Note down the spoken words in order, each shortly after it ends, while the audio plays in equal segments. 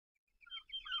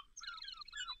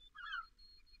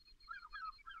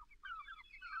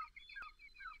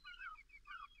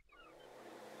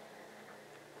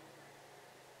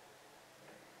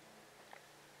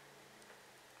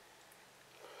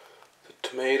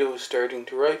tomato is starting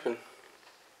to ripen.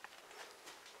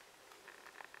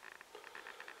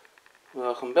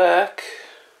 Welcome back.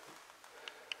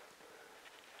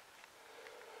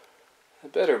 The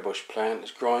better bush plant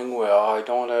is growing well. I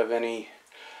don't have any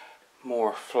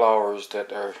more flowers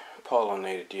that are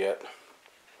pollinated yet.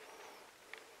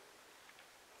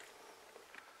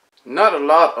 Not a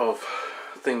lot of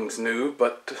things new,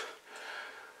 but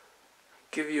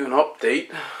give you an update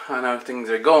on how things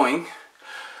are going.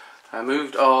 I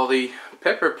moved all the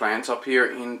pepper plants up here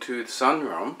into the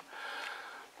sunroom.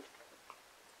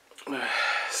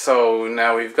 So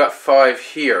now we've got 5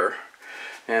 here,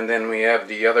 and then we have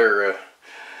the other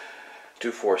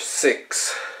 2, 4,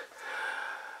 6.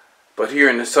 But here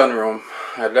in the sunroom,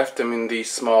 I left them in these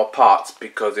small pots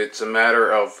because it's a matter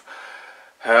of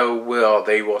how well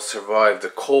they will survive the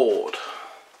cold.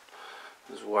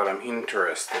 Is what I'm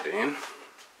interested in.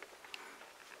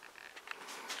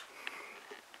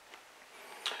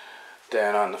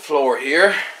 Down on the floor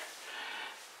here,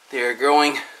 they're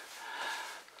growing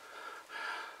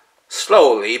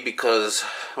slowly because,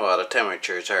 well, the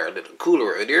temperatures are a little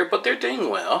cooler out here, but they're doing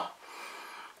well.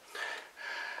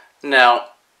 Now,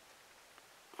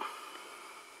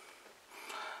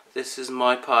 this is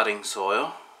my potting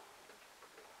soil.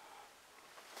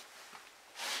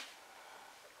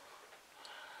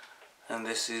 And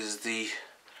this is the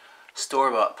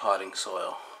store-bought potting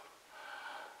soil.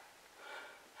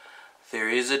 There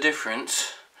is a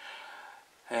difference,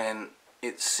 and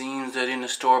it seems that in the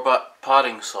store-bought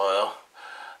potting soil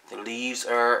the leaves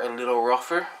are a little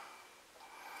rougher.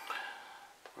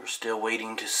 We're still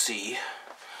waiting to see,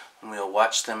 and we'll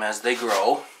watch them as they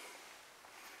grow.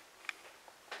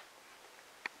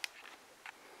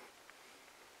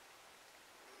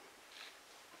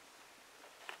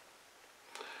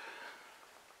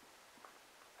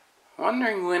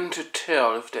 Wondering when to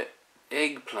tell if the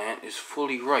eggplant is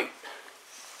fully ripe.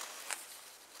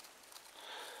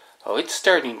 Oh, it's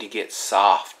starting to get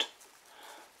soft.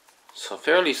 So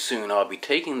fairly soon I'll be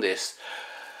taking this.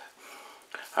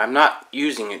 I'm not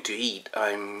using it to eat.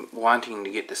 I'm wanting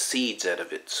to get the seeds out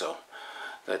of it, so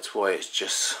that's why it's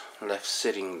just left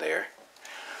sitting there.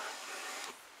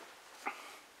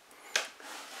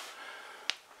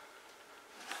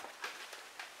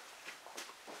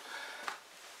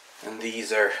 And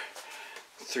these are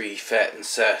 3 fat and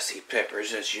sassy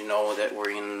peppers, as you know, that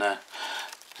were in the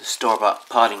store-bought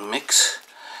potting mix.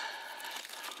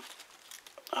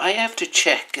 I have to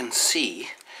check and see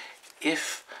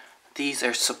if these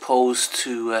are supposed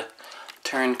to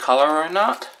turn color or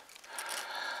not.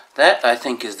 That, I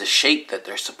think, is the shape that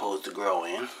they're supposed to grow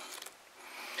in.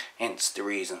 Hence the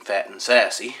reason fat and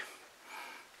sassy.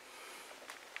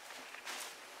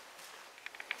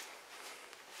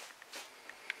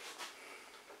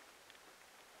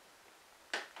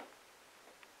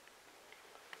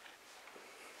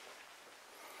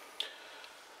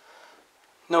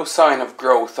 No sign of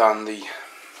growth on the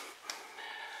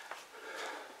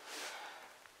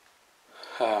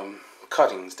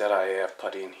cuttings that I have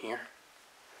put in here.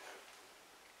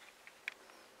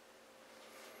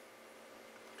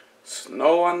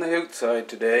 Snow on the outside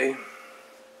today,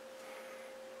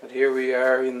 but here we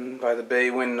are in by the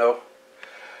bay window.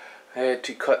 I had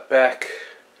to cut back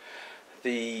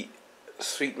the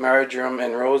sweet marjoram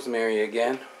and rosemary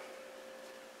again.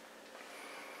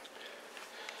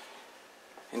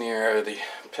 And here are the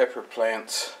pepper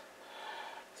plants,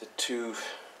 the 2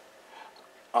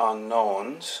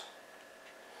 unknowns.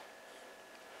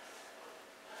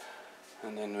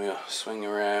 And then we'll swing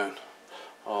around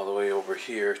all the way over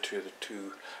here to the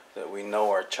 2 that we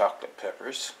know are chocolate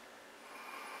peppers.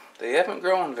 They haven't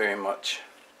grown very much.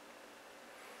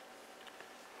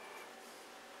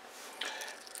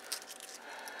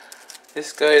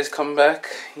 This guy has come back.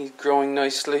 He's growing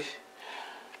nicely.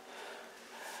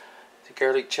 The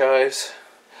garlic chives,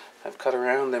 I've cut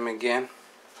around them again.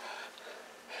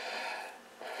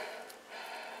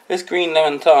 This green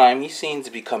lemon thyme, he seems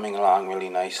to be coming along really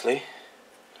nicely.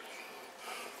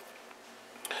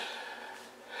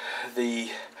 The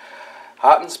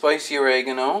hot and spicy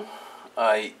oregano,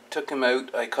 I took him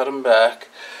out, I cut him back,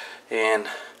 and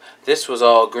this was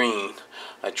all green.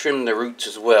 I trimmed the roots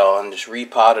as well and just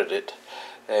repotted it,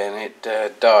 and it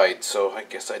died, so I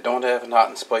guess I don't have an hot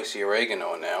and spicy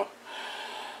oregano now.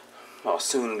 I'll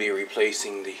soon be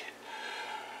replacing the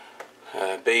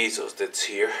basil that's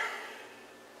here.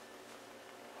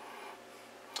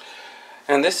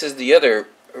 And this is the other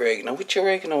oregano. Which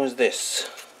oregano is this?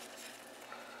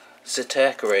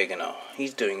 Shiitake oregano.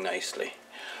 He's doing nicely.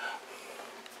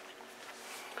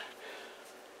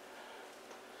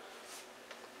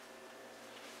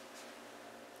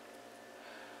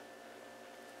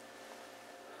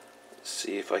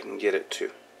 see if I can get it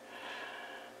to.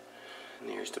 And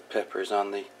here's the peppers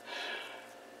on the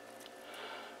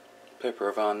pepper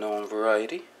of unknown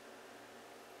variety.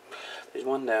 There's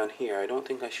one down here. I don't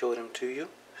think I showed him to you.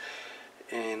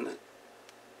 And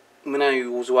when I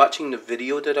was watching the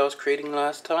video that I was creating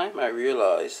last time, I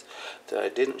realized that I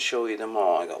didn't show you them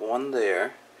all. I got one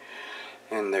there,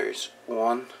 and there's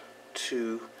 1,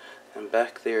 2, and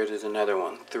back there's another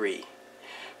one, 3.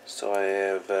 So I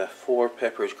have 4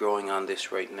 peppers growing on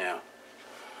this right now.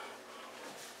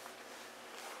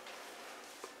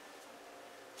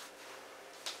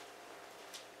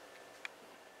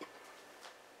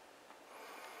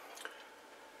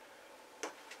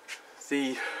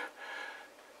 The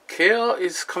kale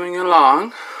is coming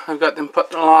along. I've got them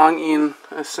put along in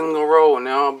a single row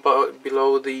now, about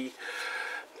below the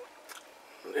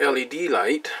LED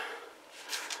light,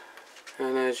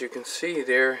 and as you can see,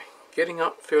 they're getting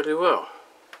up fairly well.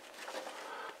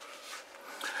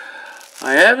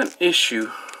 I have an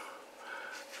issue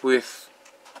with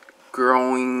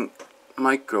growing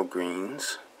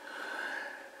microgreens.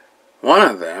 One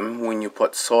of them, when you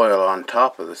put soil on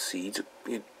top of the seeds,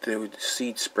 the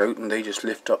seeds sprout and they just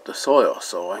lift up the soil.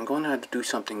 So I'm going to have to do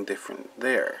something different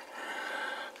there.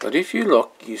 But if you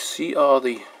look, you see all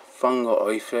the fungal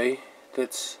hyphae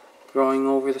that's growing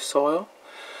over the soil.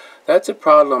 That's a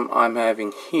problem I'm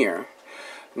having here.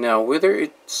 Now, whether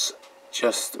it's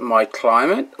just my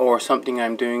climate or something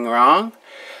I'm doing wrong,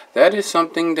 that is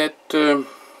something that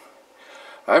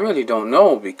I really don't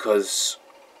know, because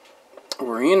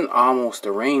we're in almost a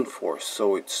rainforest,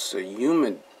 so it's a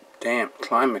humid, damp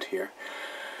climate here,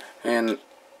 and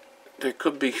there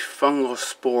could be fungal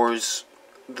spores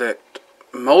that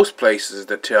most places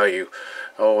that tell you,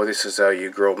 oh, this is how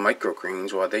you grow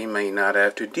microgreens, well, they may not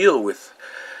have to deal with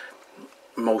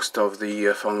most of the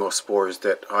fungal spores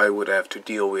that I would have to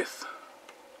deal with.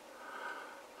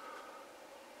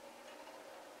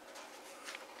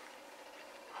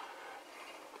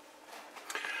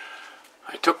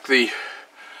 I took the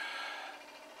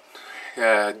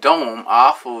dome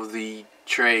off of the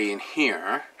tray in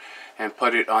here and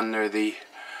put it under the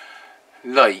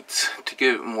lights to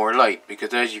give it more light,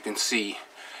 because as you can see,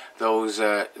 those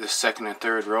the second and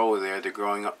third row there, they're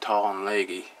growing up tall and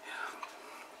leggy.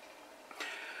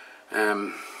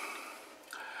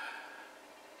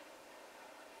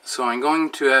 So I'm going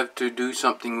to have to do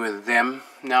something with them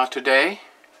now today,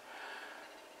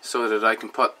 so that I can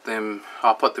put them,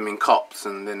 I'll put them in cups,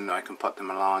 and then I can put them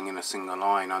along in a single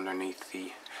line underneath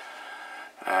the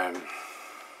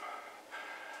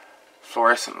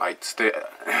fluorescent lights, the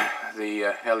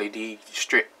LED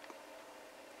strip.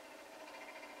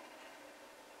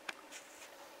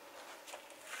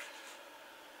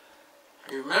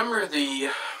 Remember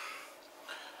the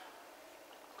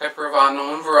pepper of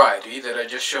unknown variety that I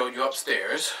just showed you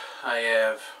upstairs? I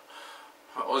have,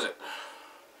 what was it,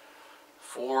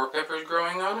 4 peppers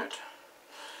growing on it,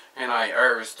 and I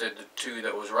harvested the 2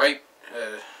 that was ripe,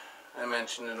 I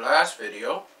mentioned in the last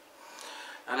video,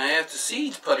 and I have the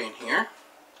seeds put in here.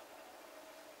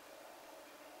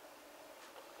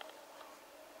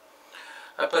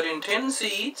 I put in 10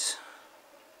 seeds,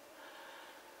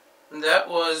 and that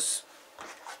was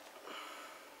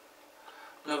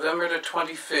November the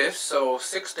 25th, so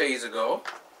 6 days ago.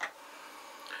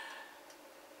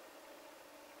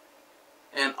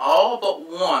 And all but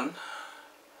one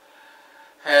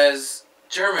has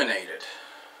germinated.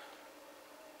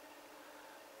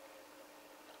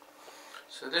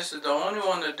 So this is the only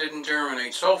one that didn't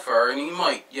germinate so far, and he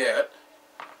might yet.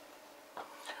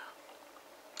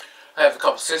 I have a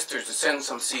couple sisters to send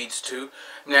some seeds to.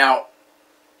 Now,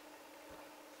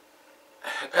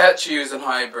 Apache is an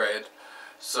hybrid,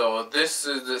 so this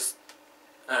is this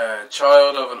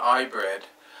child of an hybrid.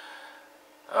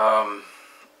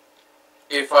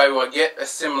 If I will get a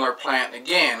similar plant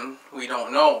again, we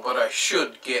don't know, but I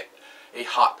should get a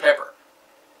hot pepper.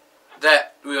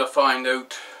 That we'll find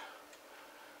out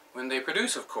when they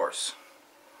produce, of course.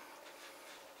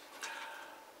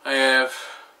 I have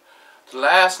the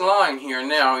last line here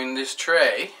now in this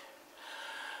tray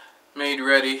made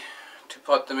ready to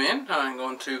put them in. I'm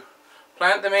going to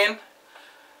plant them in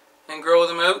and grow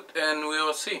them out, and we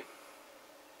will see.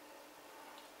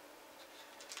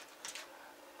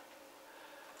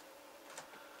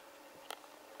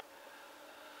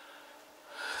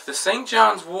 The St.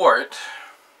 John's wort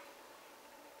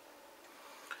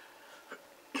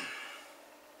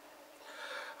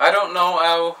I don't know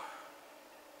how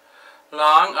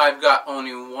long. I've got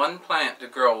only one plant to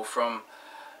grow from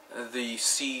the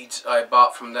seeds I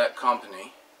bought from that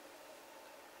company.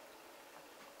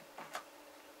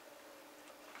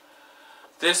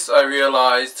 This I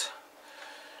realized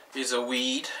is a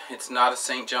weed. It's not a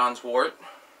St. John's wort.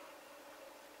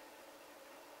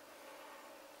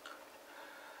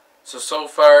 So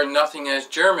far nothing has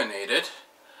germinated.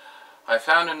 I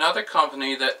found another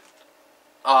company that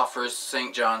offers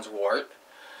St. John's wort.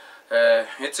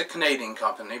 It's a Canadian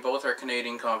company. Both are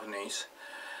Canadian companies.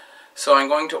 So I'm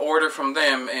going to order from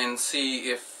them and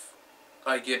see if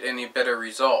I get any better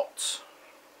results.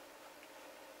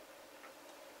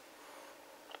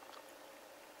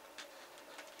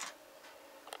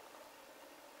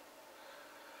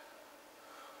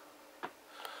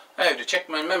 I have to check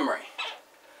my memory.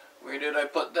 Where did I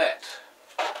put that?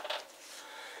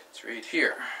 It's right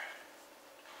here.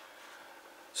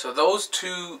 So those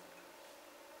two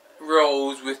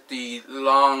rows with the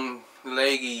long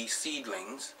leggy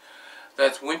seedlings,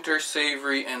 that's winter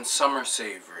savory and summer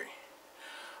savory.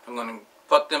 I'm going to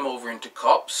put them over into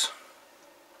cups.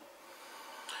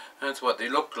 That's what they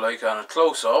look like on a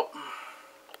close-up.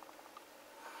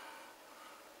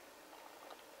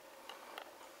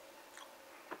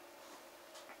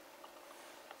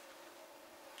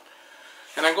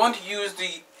 And I'm going to use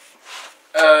the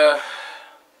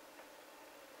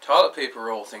toilet paper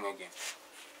roll thing again.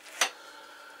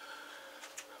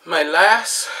 My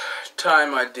last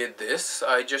time I did this,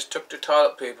 I just took the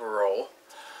toilet paper roll,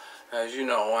 as you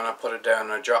know, and I put it down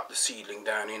and I dropped the seedling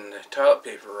down in the toilet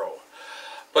paper roll.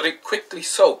 But it quickly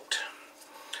soaked.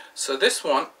 So this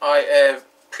one I have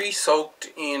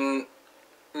pre-soaked in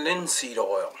linseed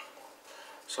oil.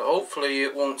 So hopefully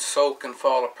it won't soak and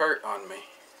fall apart on me.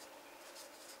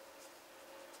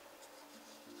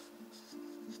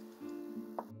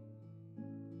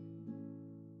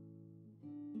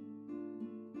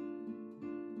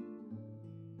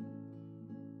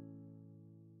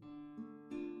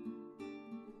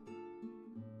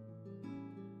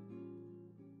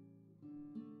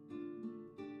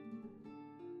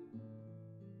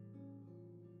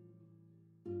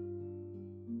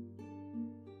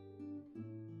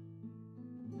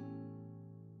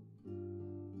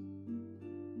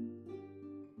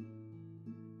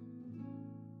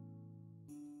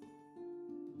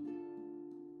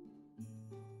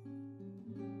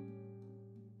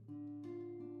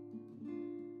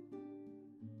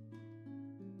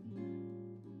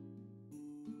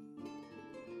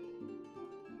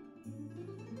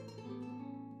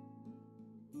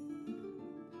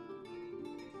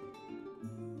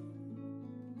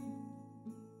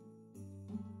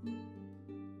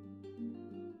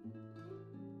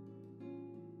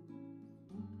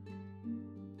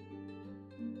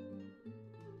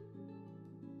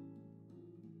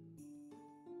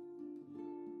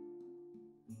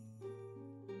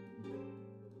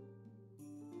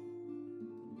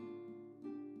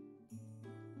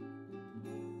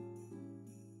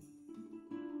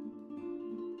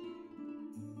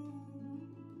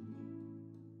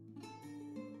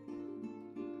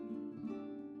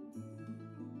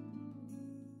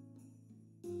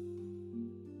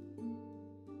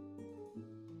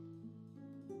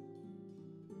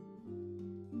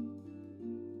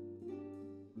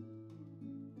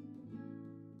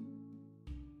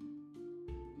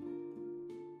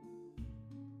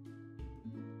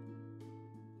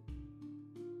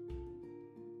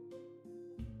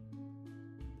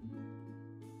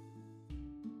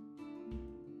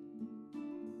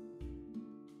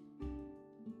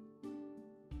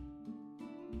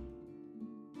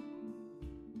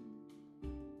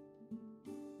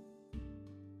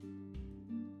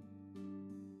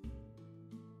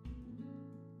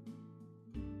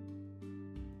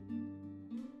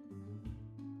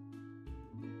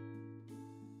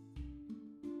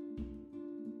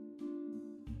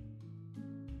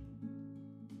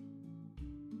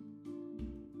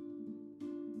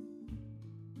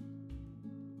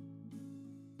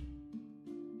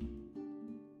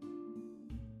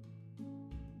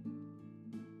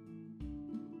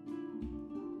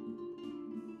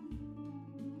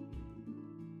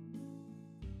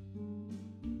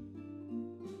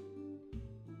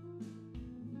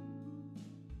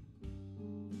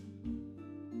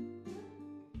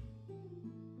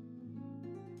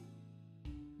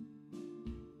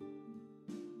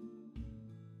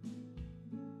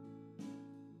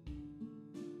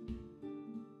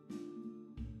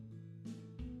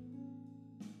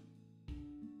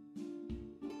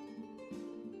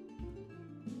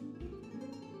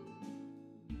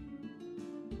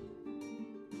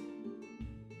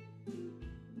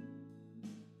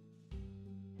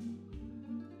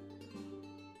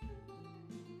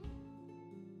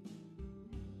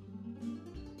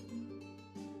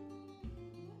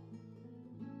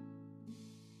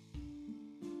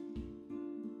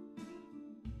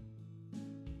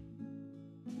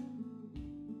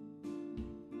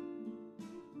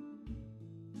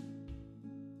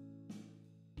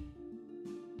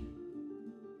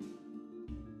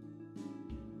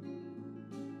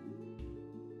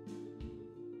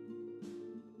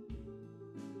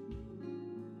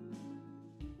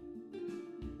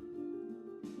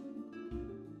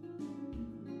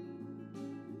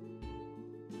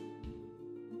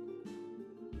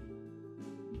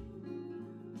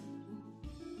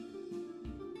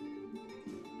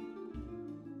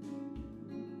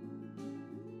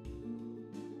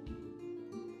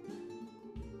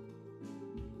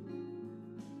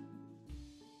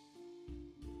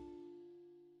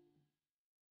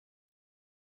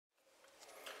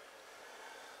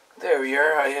 There we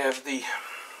are. I have the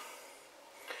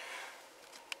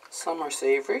summer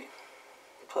savory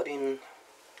put in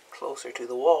closer to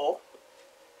the wall.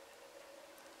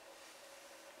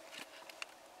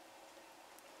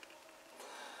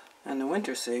 And the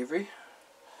winter savory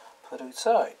put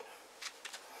outside.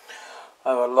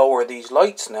 I will lower these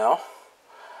lights now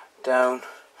down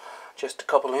just a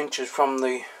couple inches from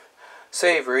the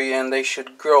savory, and they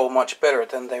should grow much better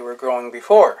than they were growing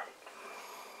before.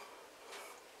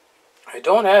 I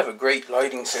don't have a great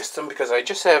lighting system because I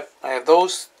have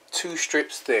those two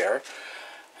strips there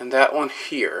and that one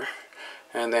here,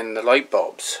 and then the light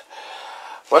bulbs.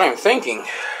 What I'm thinking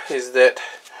is that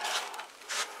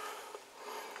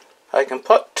I can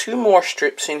put two more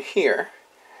strips in here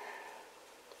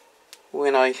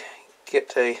when I get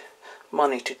the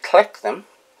money to collect them,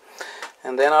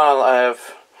 and then I'll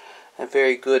have a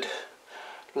very good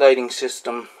lighting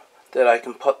system that I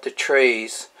can put the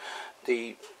trays,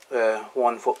 the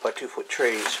 1 foot by 2 foot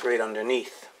trays, right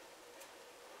underneath.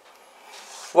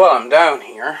 While I'm down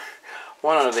here,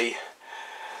 one of the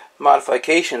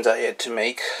modifications I had to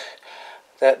make,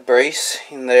 that brace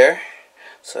in there,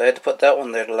 so I had to put that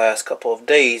one there the last couple of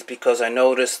days because I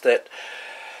noticed that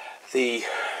the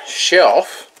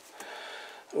shelf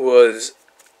was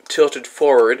tilted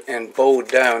forward and bowed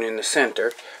down in the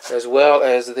center, as well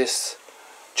as this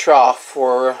trough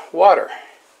for water.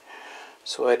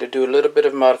 So I had to do a little bit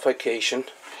of modification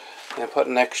and put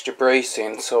an extra brace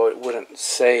in so it wouldn't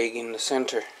sag in the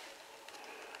center.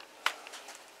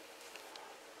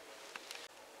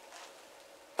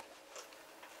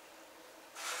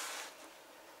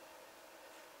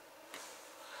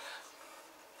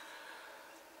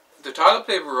 The toilet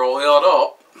paper roll held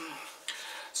up.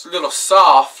 It's a little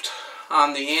soft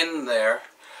on the end there,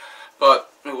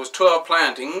 but it was 12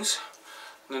 plantings.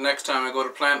 The next time I go to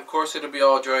plant, of course, it'll be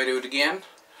all dried out again.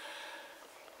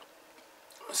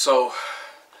 So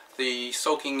the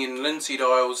soaking in linseed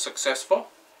oil was successful.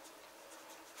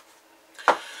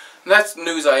 And that's the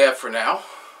news I have for now.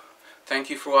 Thank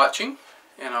you for watching,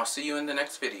 and I'll see you in the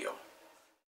next video.